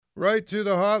right to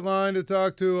the hotline to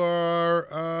talk to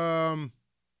our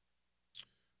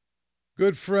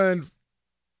good friend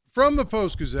from the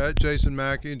Post-Gazette, Jason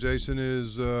Mackey. And Jason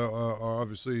is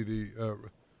obviously the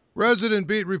resident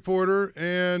beat reporter.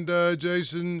 And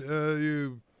Jason,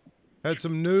 you had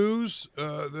some news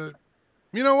that,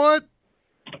 you know what?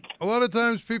 A lot of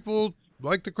times people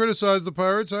like to criticize the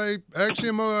Pirates. I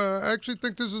actually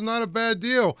think this is not a bad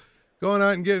deal, going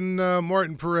out and getting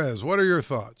Martin Perez. What are your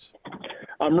thoughts?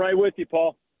 I'm right with you,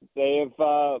 Paul.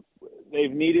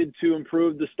 They've needed to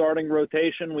improve the starting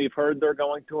rotation. We've heard they're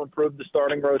going to improve the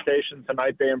starting rotation.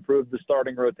 Tonight they improved the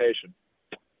starting rotation.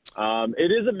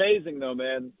 It is amazing, though,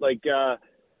 man.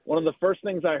 One of the first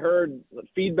things I heard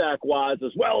feedback-wise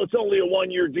is, well, it's only a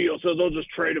one-year deal, so they'll just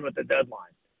trade him at the deadline.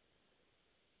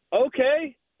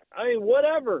 Okay. I mean,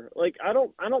 whatever. I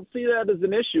don't see that as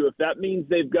an issue. If that means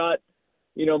they've got,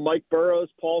 Mike Burrows,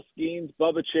 Paul Skeens,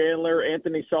 Bubba Chandler,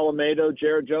 Anthony Solometo,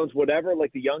 Jared Jones, whatever,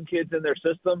 like the young kids in their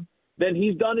system, then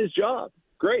he's done his job.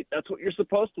 Great. That's what you're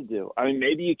supposed to do. I mean,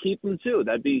 maybe you keep him too.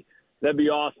 That'd be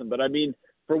awesome. But I mean,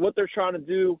 for what they're trying to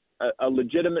do, a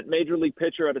legitimate major league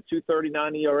pitcher at a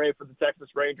 2.39 ERA for the Texas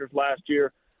Rangers last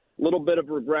year, a little bit of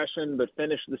regression, but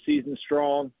finished the season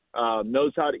strong,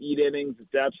 knows how to eat innings.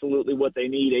 It's absolutely what they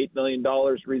need. $8 million,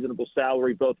 reasonable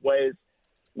salary both ways.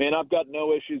 Man, I've got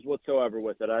no issues whatsoever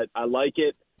with it. I like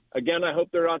it. Again, I hope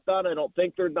they're not done. I don't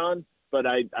think they're done, but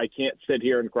I can't sit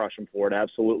here and crush them for it.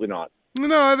 Absolutely not.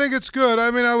 No, I think it's good.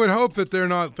 I mean, I would hope that they're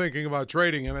not thinking about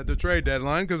trading him at the trade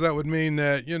deadline, because that would mean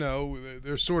that,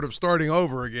 they're sort of starting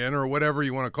over again, or whatever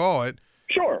you want to call it.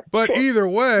 Sure. But sure. either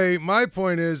way, my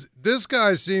point is, this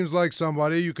guy seems like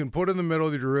somebody you can put in the middle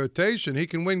of your rotation. He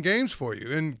can win games for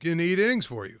you and can eat innings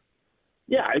for you.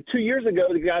 Yeah, 2 years ago,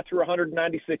 the guy threw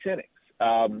 196 innings.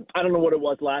 I don't know what it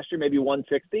was last year, maybe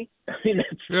 160. I mean,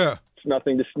 it's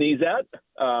nothing to sneeze at,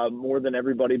 more than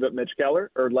everybody but Mitch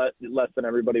Keller, or less than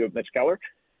everybody but Mitch Keller.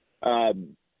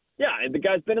 The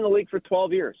guy's been in the league for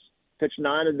 12 years, pitched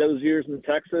 9 of those years in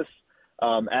Texas,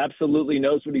 absolutely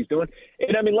knows what he's doing.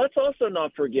 And, I mean, let's also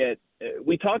not forget,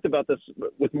 we talked about this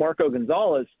with Marco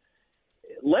Gonzalez,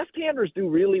 left-handers do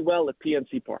really well at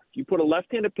PNC Park. You put a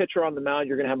left-handed pitcher on the mound,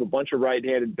 you're going to have a bunch of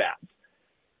right-handed bats.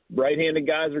 Right-handed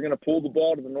guys are going to pull the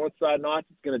ball to the north side notch.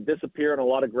 It's going to disappear in a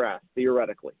lot of grass,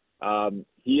 theoretically.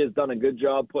 He has done a good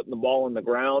job putting the ball in the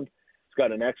ground. He's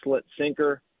got an excellent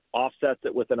sinker, offsets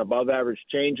it with an above-average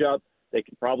changeup. They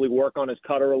can probably work on his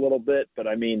cutter a little bit, but,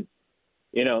 I mean,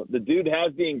 the dude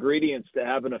has the ingredients to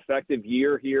have an effective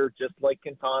year here, just like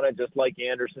Quintana, just like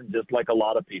Anderson, just like a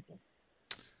lot of people.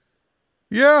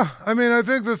 Yeah, I mean, I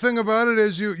think the thing about it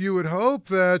is you would hope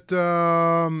that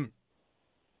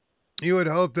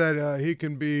he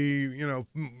can be,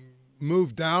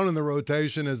 moved down in the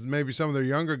rotation as maybe some of their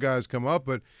younger guys come up.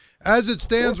 But as it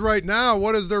stands right now,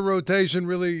 what is their rotation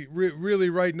really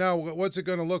right now? What's it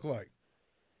going to look like?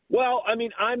 Well, I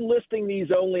mean, I'm listing these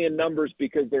only in numbers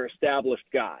because they're established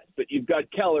guys. But you've got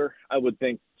Keller, I would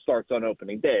think, starts on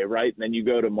opening day, right? And then you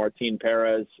go to Martin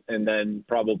Perez and then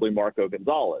probably Marco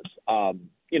Gonzalez. I'm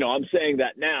saying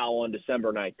that now on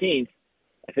December 19th.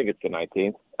 I think it's the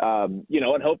 19th,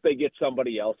 and hope they get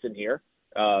somebody else in here.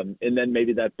 And then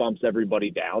maybe that bumps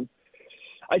everybody down.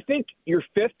 I think your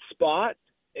fifth spot,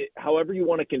 however you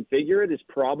want to configure it, is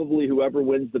probably whoever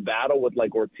wins the battle with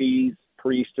like Ortiz,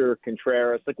 Priester,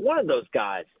 Contreras, like one of those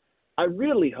guys. I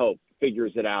really hope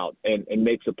figures it out and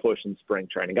makes a push in spring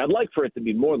training. I'd like for it to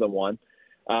be more than one.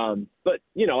 But,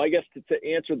 I guess to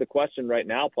answer the question right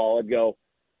now, Paul, I'd go,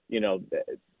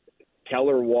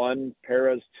 Keller 1,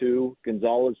 Perez 2,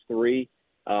 Gonzalez 3,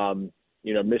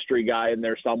 mystery guy in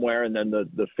there somewhere, and then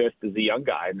the fifth is the young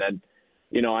guy. And then,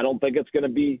 I don't think it's going to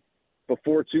be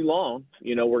before too long.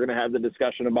 We're going to have the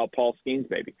discussion about Paul Skeens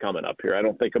maybe coming up here. I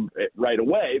don't think right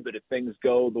away, but if things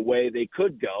go the way they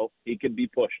could go, he could be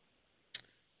pushed.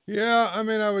 Yeah, I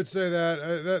mean, I would say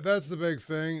that's the big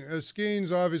thing.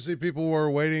 Skeens, obviously, people were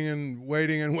waiting and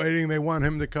waiting and waiting. They want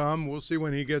him to come. We'll see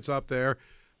when he gets up there.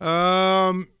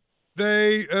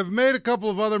 They have made a couple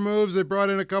of other moves. They brought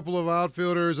in a couple of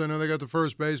outfielders. I know they got the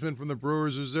first baseman from the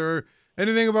Brewers. Is there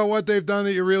anything about what they've done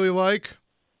that you really like?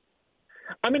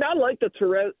 I mean, I like the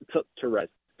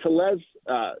Tellez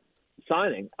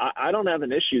signing. I don't have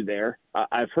an issue there.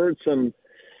 I've heard some,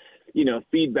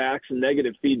 feedback, some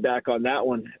negative feedback on that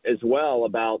one as well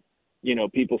about,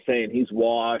 people saying he's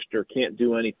washed or can't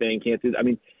do anything, I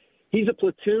mean, he's a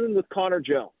platoon with Connor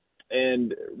Joe.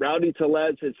 And Rowdy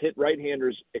Tellez has hit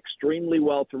right-handers extremely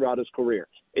well throughout his career.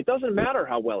 It doesn't matter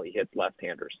how well he hits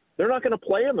left-handers. They're not going to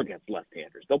play him against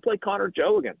left-handers. They'll play Connor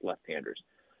Joe against left-handers.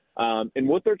 And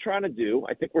what they're trying to do,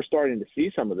 I think we're starting to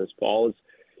see some of this, Paul, is,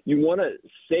 You want to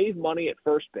save money at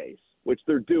first base, which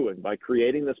they're doing by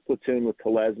creating this platoon with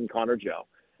Tellez and Connor Joe,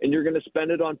 and you're going to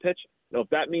spend it on pitching. Now, if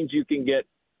that means you can get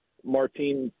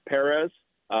Martin Perez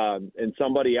and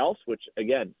somebody else, which,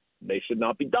 again, they should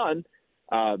not be done,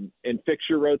 and fix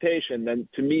your rotation, then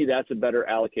to me that's a better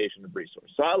allocation of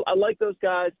resources. So I like those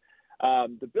guys.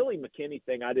 The Billy McKinney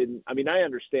thing, I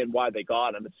understand why they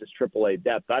got him. It's just AAA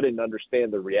depth. I didn't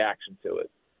understand the reaction to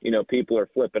it. People are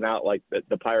flipping out like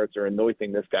the Pirates are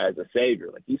anointing this guy as a savior.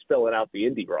 Like, he's filling out the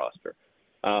Indy roster.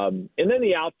 And then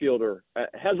the outfielder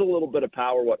has a little bit of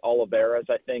power. What Olivares,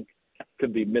 I think,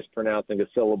 could be mispronouncing a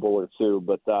syllable or two.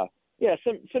 But,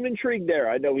 some intrigue there.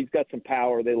 I know he's got some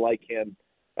power. They like him.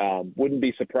 Wouldn't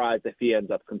be surprised if he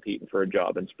ends up competing for a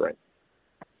job in spring.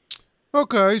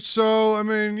 Okay, so,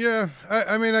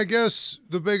 I guess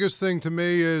the biggest thing to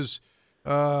me is,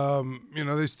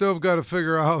 they still got to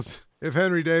figure out if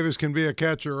Henry Davis can be a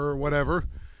catcher or whatever.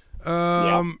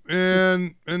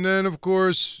 And then, of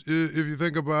course, if you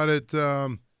think about it,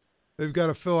 they've got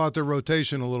to fill out their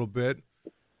rotation a little bit.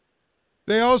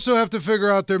 They also have to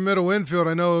figure out their middle infield.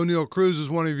 I know O'Neal Cruz is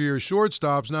one of your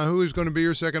shortstops. Now, who is going to be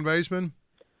your second baseman?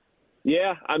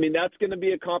 Yeah, that's going to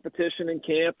be a competition in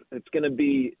camp. It's going to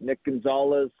be Nick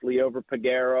Gonzalez, Leover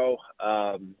Peguero.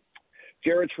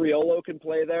 Jared Triolo can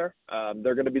play there.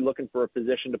 They're going to be looking for a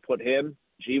position to put him.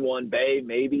 G1 Bay,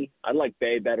 maybe. I like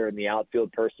Bay better in the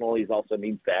outfield personally. He also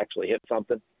needs to actually hit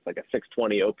something, like a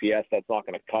 620 OPS. That's not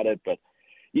going to cut it. But,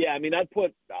 yeah, I'd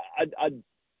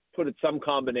put it some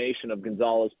combination of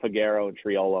Gonzalez, Peguero, and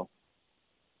Triolo.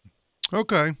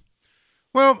 Okay.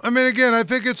 Well, again, I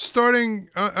think it's starting.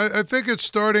 I think it's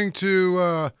starting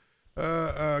to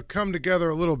come together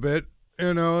a little bit.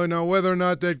 Now whether or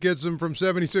not that gets them from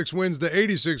 76 wins to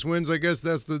 86 wins, I guess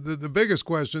that's the biggest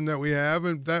question that we have,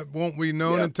 and that won't be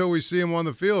known until we see them on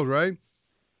the field, right?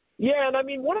 Yeah,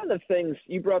 and one of the things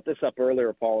you brought this up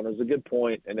earlier, Paul, and it was a good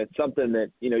point, and it's something that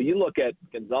you look at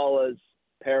Gonzalez,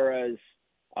 Perez,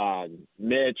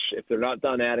 Mitch. If they're not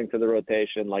done adding to the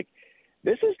rotation, like.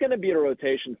 This is going to be a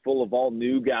rotation full of all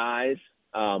new guys,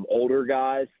 older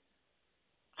guys.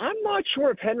 I'm not sure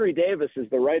if Henry Davis is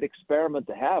the right experiment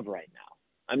to have right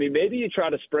now. Maybe you try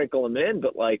to sprinkle him in,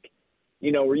 but, were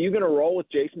you going to roll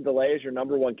with Jason DeLay as your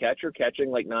number one catcher, catching,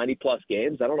 90-plus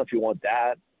games? I don't know if you want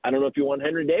that. I don't know if you want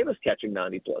Henry Davis catching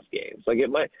 90-plus games.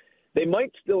 They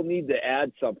might still need to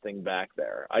add something back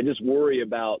there. I just worry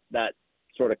about that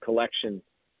sort of collection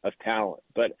of talent.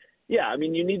 But, yeah,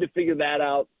 you need to figure that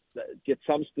out. Get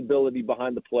some stability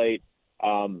behind the plate.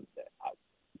 Health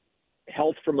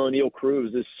from O'Neal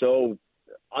Cruz is so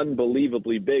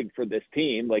unbelievably big for this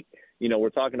team. We're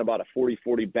talking about a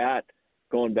 40-40 bat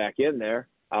going back in there.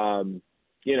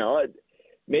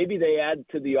 Maybe they add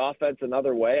to the offense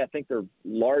another way. I think they're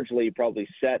largely probably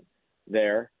set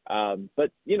there.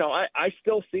 But I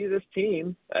still see this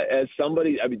team as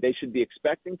somebody, they should be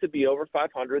expecting to be over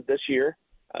 500 this year.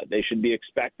 They should be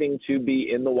expecting to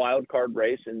be in the wild card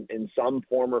race in some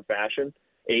form or fashion.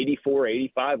 84,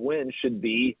 85 wins should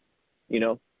be,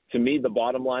 to me, the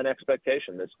bottom line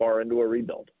expectation this far into a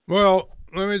rebuild. Well,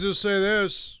 let me just say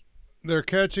this. Their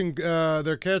catching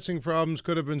problems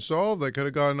could have been solved. They could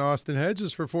have gotten Austin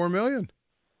Hedges for $4 million.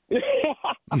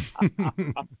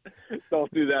 Don't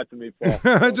do that to me, Paul.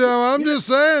 I'm just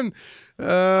saying.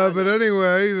 But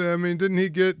anyway, didn't he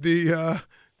get the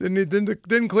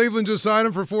Didn't Cleveland just sign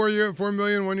him for $4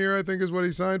 million 1 year? I think is what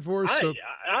he signed for. So.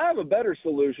 I have a better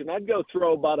solution. I'd go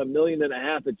throw about $1.5 million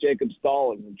at Jacob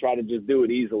Stallings and try to just do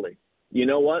it easily. You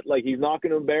know what? He's not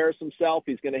going to embarrass himself.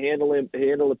 He's going to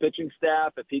handle the pitching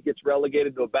staff. If he gets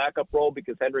relegated to a backup role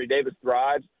because Henry Davis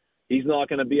thrives, he's not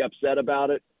going to be upset about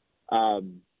it.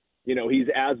 He's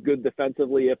as good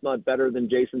defensively, if not better, than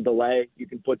Jason DeLay. You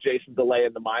can put Jason DeLay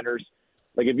in the minors.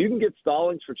 If you can get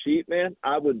Stallings for cheap, man,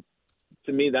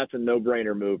 to me, that's a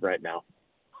no-brainer move right now.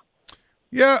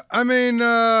 Yeah,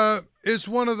 it's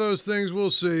one of those things. We'll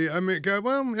see.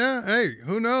 Hey,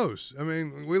 who knows?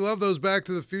 We love those Back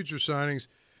to the Future signings.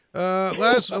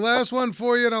 Last one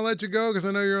for you, and I'll let you go because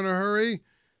I know you're in a hurry.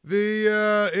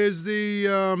 Is the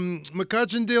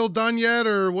McCutchen deal done yet,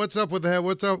 or what's up with that?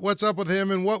 What's up with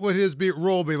him, and what would his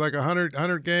role be? Like a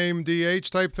 100 game DH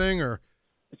type thing, or?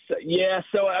 So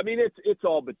it's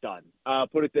all but done.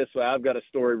 Put it this way, I've got a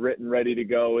story written, ready to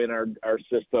go in our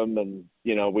system, and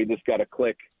we just got to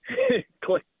click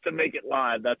to make it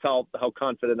live. That's how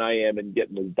confident I am in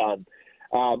getting this done.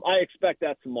 I expect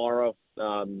that tomorrow.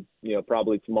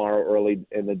 Probably tomorrow early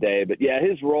in the day. But yeah,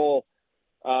 his role.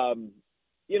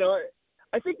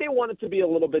 I think they want it to be a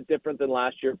little bit different than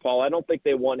last year, Paul. I don't think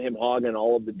they want him hogging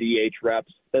all of the DH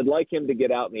reps. They'd like him to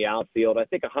get out in the outfield. I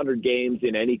think 100 games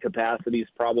in any capacity is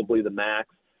probably the max.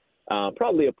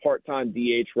 Probably a part-time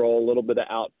DH role, a little bit of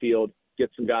outfield, get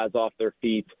some guys off their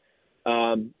feet.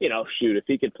 If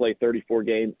he could play 30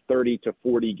 to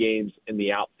 40 games in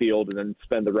the outfield and then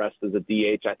spend the rest as a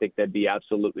DH, I think they'd be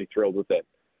absolutely thrilled with it.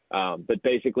 But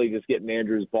basically just getting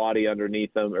Andrew's body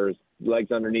underneath him, or his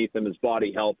legs underneath him, his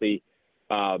body healthy.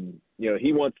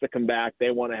 He wants to come back.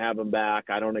 They want to have him back.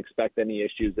 I don't expect any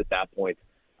issues at that point.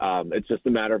 It's just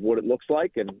a matter of what it looks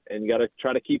like, and you got to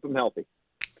try to keep him healthy.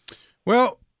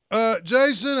 Well,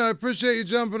 Jason, I appreciate you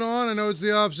jumping on. I know it's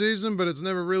the off season, but it's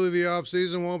never really the off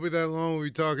season. Won't be that long. We'll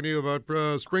be talking to you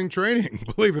about spring training,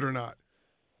 believe it or not.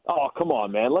 Oh, come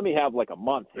on, man. Let me have like a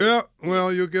month. Yeah,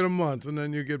 well, you'll get a month, and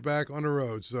then you get back on the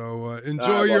road. So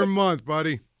enjoy your month,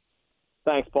 buddy.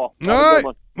 Thanks, Paul. All right.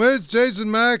 Well, it's Jason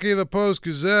Mackey, the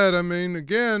Post-Gazette. I mean,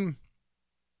 again,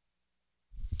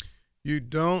 you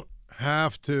don't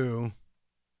have to.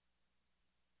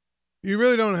 You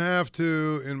really don't have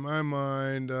to, in my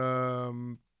mind,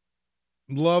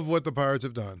 love what the Pirates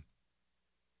have done.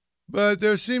 But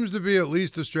there seems to be at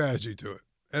least a strategy to it,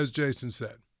 as Jason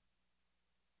said.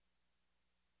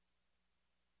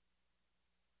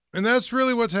 And that's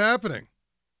really what's happening.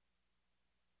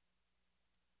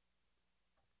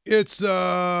 It's,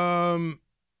 I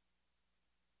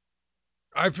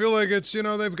feel like it's,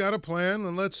 they've got a plan,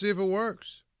 and let's see if it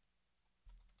works.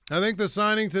 I think the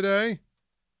signing today,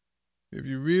 if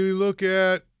you really look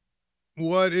at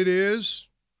what it is,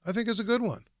 I think it's a good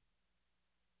one.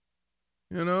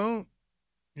 You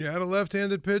had a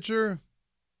left-handed pitcher.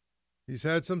 He's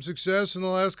had some success in the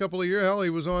last couple of years. Hell, he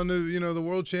was on the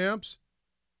World Champs.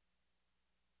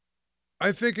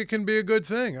 I think it can be a good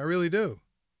thing. I really do.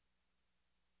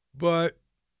 But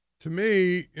to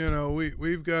me,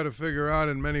 we've got to figure out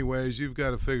in many ways, you've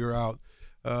got to figure out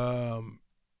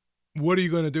what are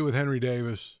you going to do with Henry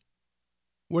Davis?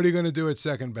 What are you going to do at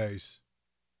second base?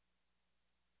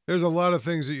 There's a lot of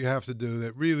things that you have to do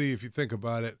that really, if you think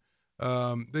about it,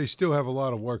 they still have a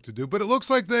lot of work to do. But it looks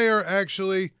like they are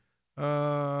actually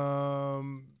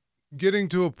getting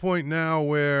to a point now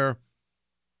where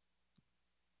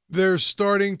there's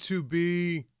starting to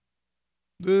be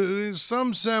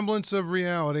some semblance of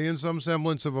reality and some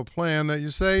semblance of a plan that you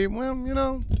say, well,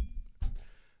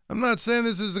 I'm not saying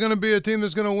this is going to be a team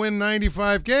that's going to win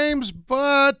 95 games,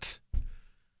 but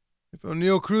if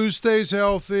O'Neal Cruz stays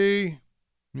healthy,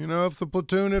 if the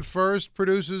platoon at first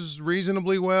produces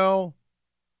reasonably well,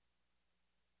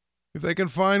 if they can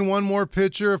find one more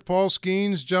pitcher, if Paul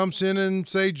Skeens jumps in in,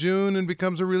 say, June and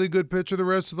becomes a really good pitcher the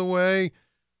rest of the way,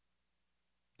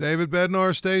 David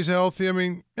Bednar stays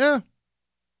healthy, yeah,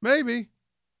 maybe.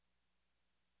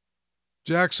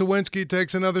 Jack Sawinski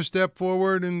takes another step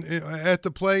forward and at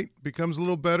the plate, becomes a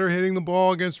little better hitting the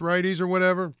ball against righties or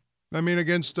whatever.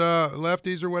 Against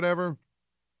lefties or whatever.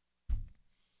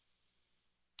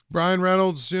 Brian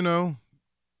Reynolds,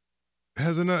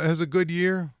 has a good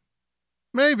year.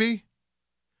 Maybe.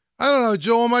 I don't know,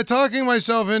 Joel, am I talking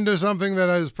myself into something that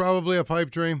is probably a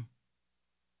pipe dream?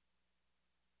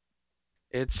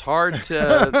 It's hard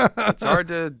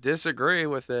to disagree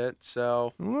with it,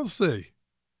 so we'll see.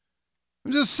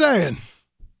 I'm just saying.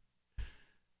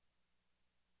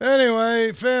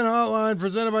 Anyway, fan hotline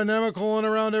presented by Nemacolin.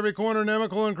 Around every corner,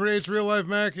 Nemacolin creates real life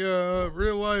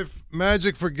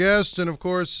magic for guests, and of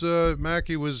course,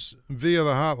 Mackey was via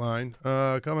the hotline.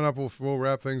 Coming up, we'll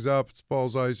wrap things up. It's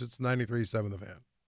Paul's Ice. It's 93.7 The Fan.